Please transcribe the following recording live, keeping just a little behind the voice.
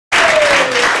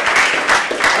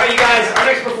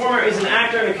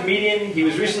comedian. He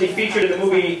was recently featured in the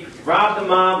movie Rob the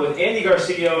Mob with Andy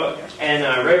Garcia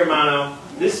and Ray Romano.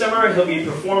 This summer, he'll be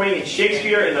performing in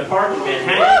Shakespeare in the Park in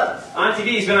Manhattan. On TV,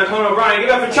 he's been on Conan O'Brien. Give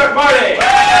it up for Chuck Marti!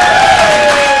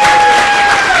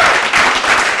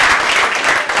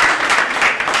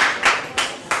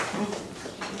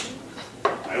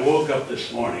 I woke up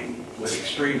this morning with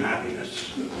extreme happiness.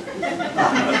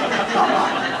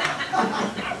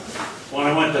 When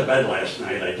I went to bed last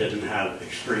night, I didn't have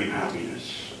extreme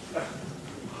happiness.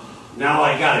 Now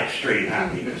I got extreme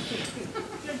happiness.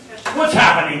 What's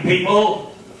happening,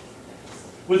 people?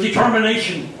 With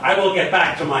determination, I will get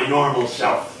back to my normal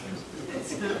self.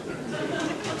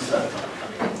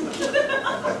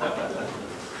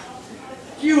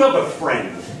 Do you have a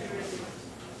friend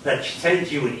that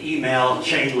sends you an email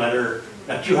chain letter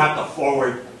that you have to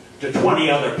forward to 20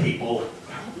 other people,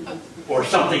 or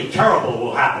something terrible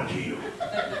will happen to you?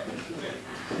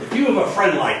 If you have a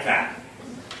friend like that,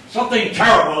 something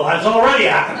terrible has already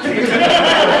happened to you.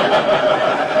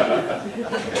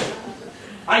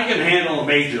 I can handle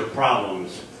major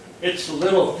problems. It's the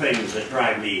little things that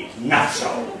drive me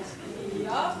nutso.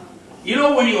 You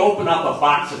know when you open up a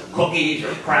box of cookies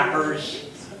or crackers,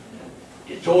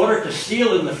 in order to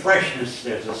seal in the freshness,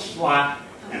 there's a slot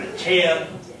and a tab.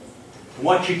 And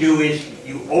what you do is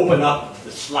you open up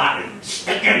the slot and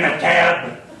stick in the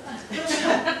tab.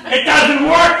 It doesn't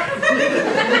work!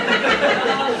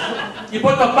 You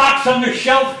put the box on the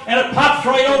shelf and it pops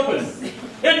right open.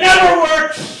 It never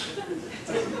works!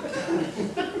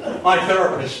 My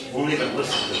therapist won't even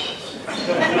listen to this.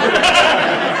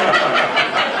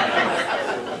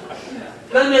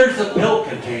 Then there's the pill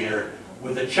container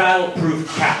with a child-proof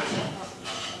cap.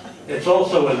 It's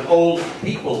also an old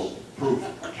people-proof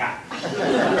cap.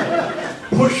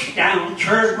 Push down,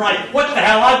 turn right. What the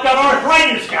hell? I've got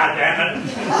arthritis, goddammit!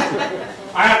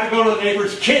 I have to go to the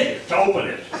neighbor's kid to open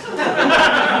it.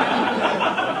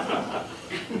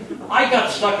 I got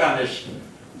stuck on this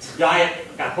diet,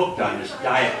 got hooked on this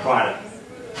diet product,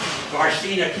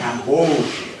 Garcinia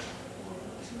Cambogia.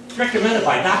 It's recommended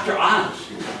by Dr. Oz.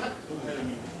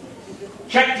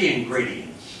 Check the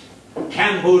ingredients.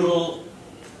 Camboodle,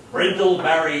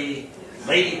 brindleberry,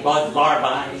 ladybug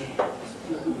larvae.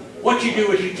 What you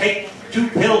do is you take 2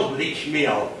 pills with each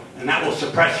meal, and that will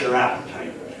suppress your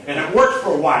appetite. And it worked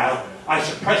for a while. I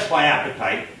suppressed my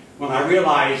appetite when I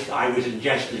realized I was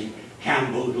ingesting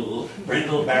camboodle,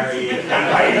 brindleberry, and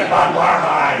ladybug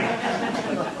larvae.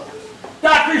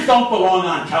 Doctors don't belong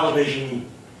on television.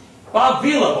 Bob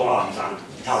Vila belongs on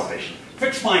television.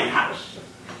 Fix my house.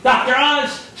 Dr.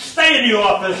 Oz, stay in the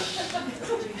office.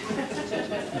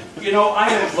 You know, I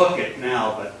don't look it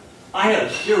now, but I had a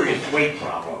serious weight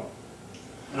problem.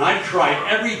 And I tried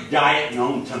every diet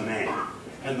known to man.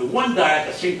 And the one diet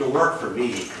that seemed to work for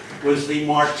me was the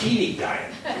martini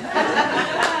diet.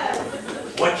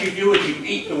 What you do is you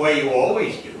eat the way you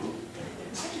always do.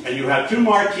 And you have 2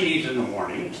 martinis in the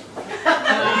morning, 2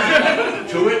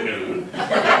 at noon,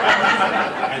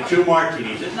 and 2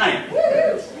 martinis at night.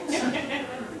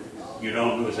 You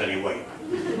don't lose any weight.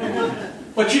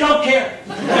 But you don't care.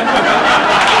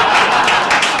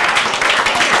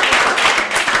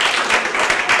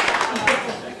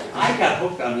 I got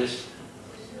hooked on this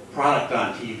product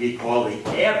on TV called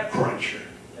the Ab Cruncher.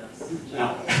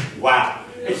 Now, wow.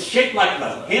 It's shaped like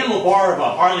the handlebar of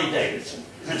a Harley Davidson.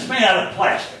 And it's made out of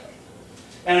plastic.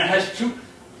 And it has 2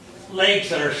 legs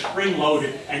that are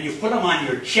spring-loaded, and you put them on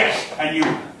your chest, and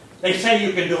they say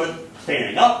you can do it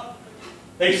standing up.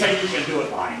 They say you can do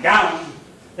it lying down.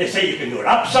 They say you can do it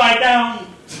upside down.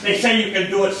 They say you can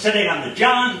do it sitting on the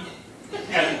john.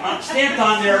 And stamped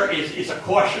on there is a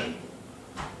caution.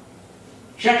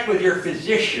 Check with your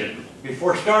physician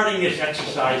before starting this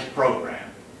exercise program.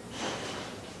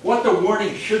 What the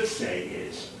warning should say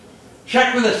is,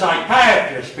 check with a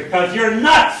psychiatrist because you're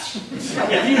nuts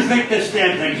if you think this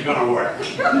damn thing's going to work.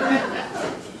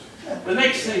 The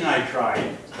next thing I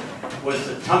tried was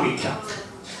the tummy tuck.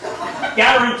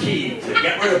 Guaranteed to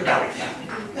get rid of belly fat.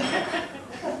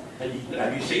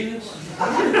 Have you seen this?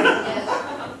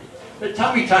 The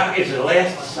tummy tuck is an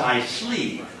elasticized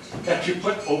sleeve that you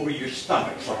put over your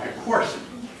stomach, like a corset.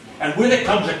 And with it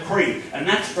comes a cream, and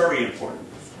that's very important.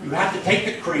 You have to take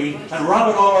the cream and rub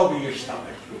it all over your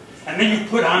stomach. And then you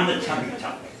put on the tummy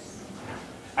tuck.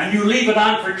 And you leave it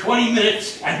on for 20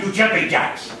 minutes and do jumping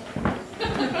jacks.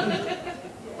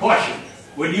 Caution,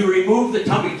 when you remove the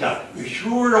tummy tuck, be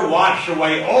sure to wash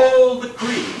away all the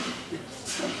cream.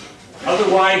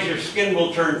 Otherwise, your skin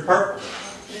will turn purple.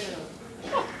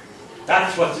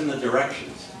 That's what's in the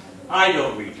directions. I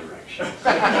don't read directions.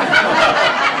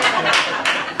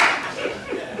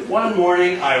 One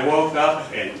morning I woke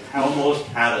up and almost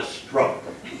had a stroke.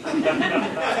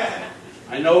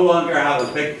 I no longer have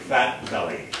a big fat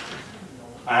belly.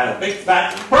 I had a big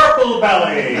fat purple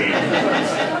belly.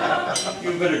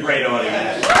 You've been a great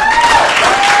audience.